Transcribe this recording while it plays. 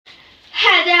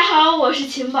好，我是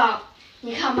晴宝。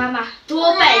你看妈妈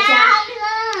多败家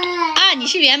啊！你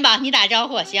是元宝，你打招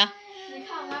呼行。你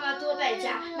看妈妈多败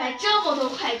家，买这么多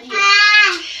快递。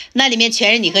那里面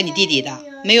全是你和你弟弟的，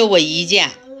没有我一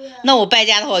件。那我败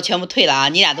家的话，我全部退了啊！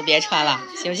你俩都别穿了，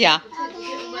行不行？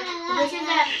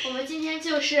我们今天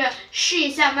就是试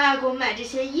一下妈妈给我买这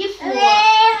些衣服。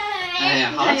哎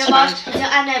呀，好了，元宝已经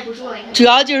按耐不住了。主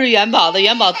要就是元宝的，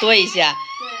元宝多一些。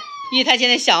对，因为他现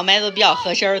在小买的都比较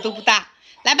合身，都不大。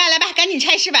来吧，来吧，赶紧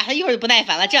拆试吧，他一会儿就不耐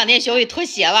烦了。这两天学会脱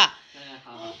鞋了。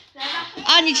好。来吧。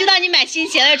啊，你知道你买新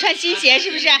鞋了，要穿新鞋是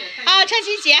不是？啊，穿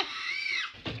新鞋。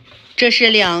这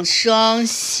是2双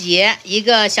鞋，一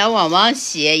个小网网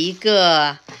鞋，一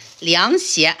个凉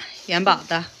鞋，元宝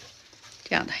的，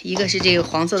这样的，一个是这个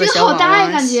黄色的小网网。这好大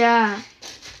呀，感觉。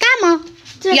大吗？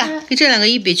呀，跟这两个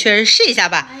一比，确实试一下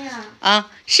吧。哎呀。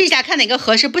啊，试一下看哪个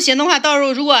合适，不行的话，到时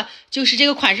候如果就是这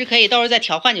个款式可以，到时候再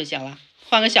调换就行了，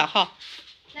换个小号。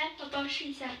来，宝宝试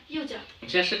一下右脚。你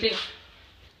先试这个。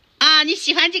啊，你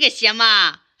喜欢这个鞋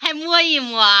吗？还摸一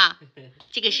摸。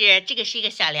这个是一个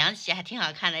小凉鞋，还挺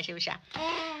好看的，是不是？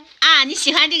啊，你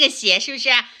喜欢这个鞋是不是？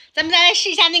咱们再来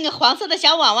试一下那个黄色的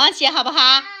小网网鞋，好不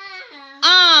好？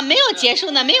啊，没有结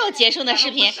束呢，没有结束呢，视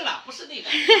频。不是了，不是那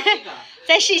个。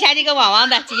再试一下这个网网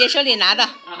的，姐姐手里拿的。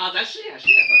好，咱试一下。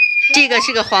这个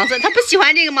是个黄色，他不喜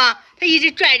欢这个吗？他一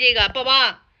直拽这个，宝宝。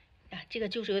啊，这个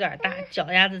就是有点大，脚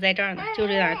丫子在这儿呢，就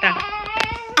是有点大。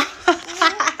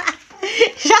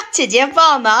让姐姐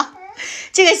抱呢。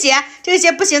这个鞋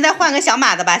不行，再换个小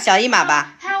码的吧，小1码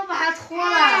吧。还要把它脱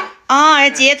了。啊，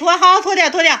姐姐脱，好，脱掉。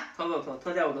脱掉，我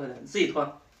脱掉，你自己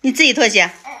脱。你自己脱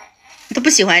鞋。他不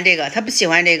喜欢这个，他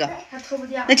脱不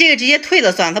掉。那这个直接退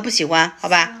了算了，他不喜欢，好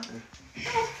吧？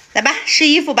来吧，试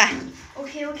衣服吧。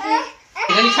OK。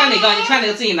你穿哪个？你穿哪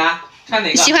个自己拿。穿哪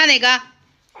个？你喜欢哪个？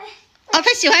哦，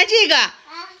他喜欢这个。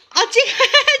哦，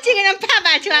这个让爸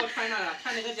爸穿。穿上了，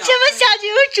穿哪个脚？这么小就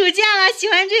有主见了，喜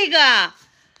欢这个。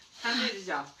穿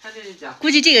这只脚。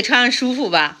估计这个穿上舒服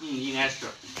吧？应该是。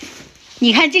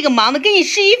你看这个忙的，给你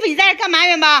试衣服，你在这干嘛，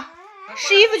元宝？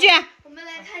试衣服去。我们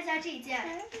来看一下这一件，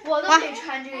我都可以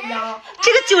穿这个腰。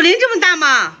这个90这么大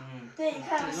吗？对，你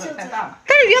看袖子。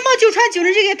但是元宝就穿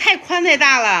90，这个也太宽太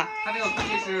大了。它这个估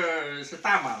计是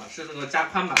大码了，是那个加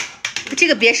宽码的。这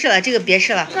个别试了，这个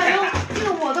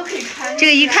我都可以穿。这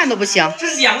个一看都不行。这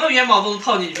2个元宝都能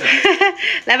套进去。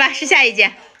来吧，试下一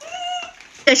件。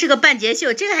这是个半截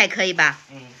袖，这个还可以吧？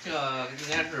这个应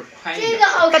该是宽一点。这个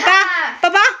好看。宝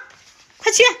宝，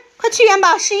快去元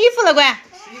宝试衣服了，乖。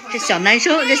这小男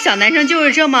生就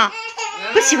是这么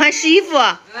不喜欢试衣服。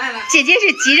姐姐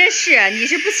是急着试，你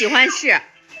是不喜欢试。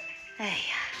哎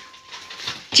呀，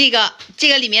这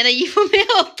个里面的衣服没有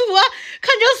脱，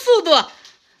看这速度。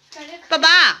宝宝，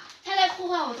他在破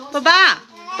坏我东西。宝宝，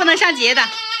不能上姐姐的。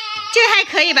这个还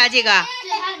可以吧？这个。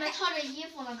对，它里面套着衣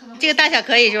服呢，可能。这个大小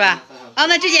可以是吧？哦，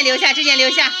那这件留下。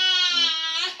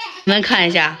你们看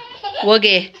一下，我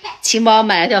给晴宝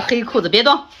买了条黑裤子，别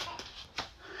动。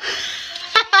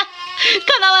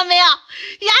看到了没有？呀，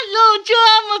漏这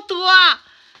么多，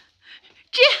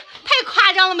这太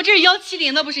夸张了吗？这是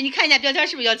170的不是？你看一下标签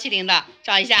是不是170的？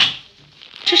找一下，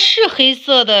这是黑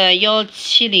色的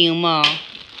170吗？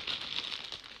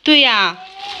对呀，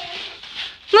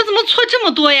那怎么错这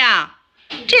么多呀？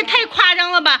这也太夸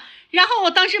张了吧！然后我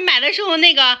当时买的时候，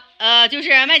那个就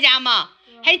是卖家嘛，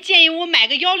还建议我买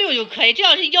个16就可以。这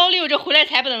要是16，这回来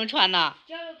才不能穿呢。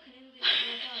16肯定得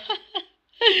脱掉。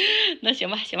那行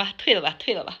吧，退了吧，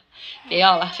别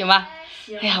要了，行吧？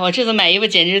哎呀，我这次买衣服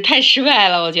简直太失败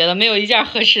了，我觉得没有一件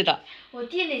合适的。我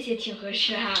弟那些挺合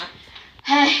适哈。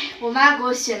哎，我妈给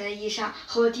我选的衣裳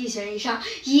和我弟选的衣裳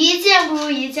一件不如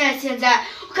一件，现在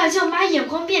我感觉我妈眼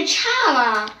光变差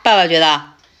了。爸爸觉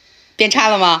得变差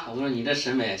了吗？我说你的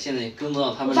审美现在跟不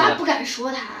到他们。我爸不敢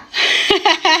说他。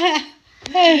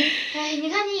哎，你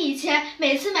看你以前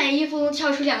每次买衣服都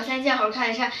挑出2、3件好看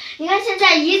的衫，你看现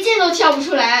在一件都挑不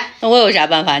出来。那我有啥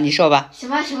办法？你说吧。行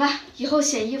吧，以后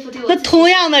选衣服对我。那同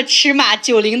样的尺码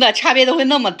90的差别都会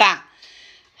那么大。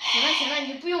行了，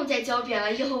你不用再狡辩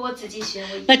了，以后我自己选。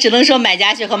那只能说买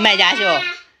家秀和卖家秀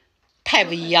太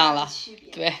不一样了。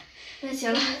对。那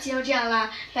行了，今天就这样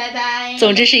了，拜拜。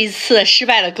总之是一次失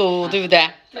败的购物，对不对？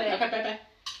对，拜拜。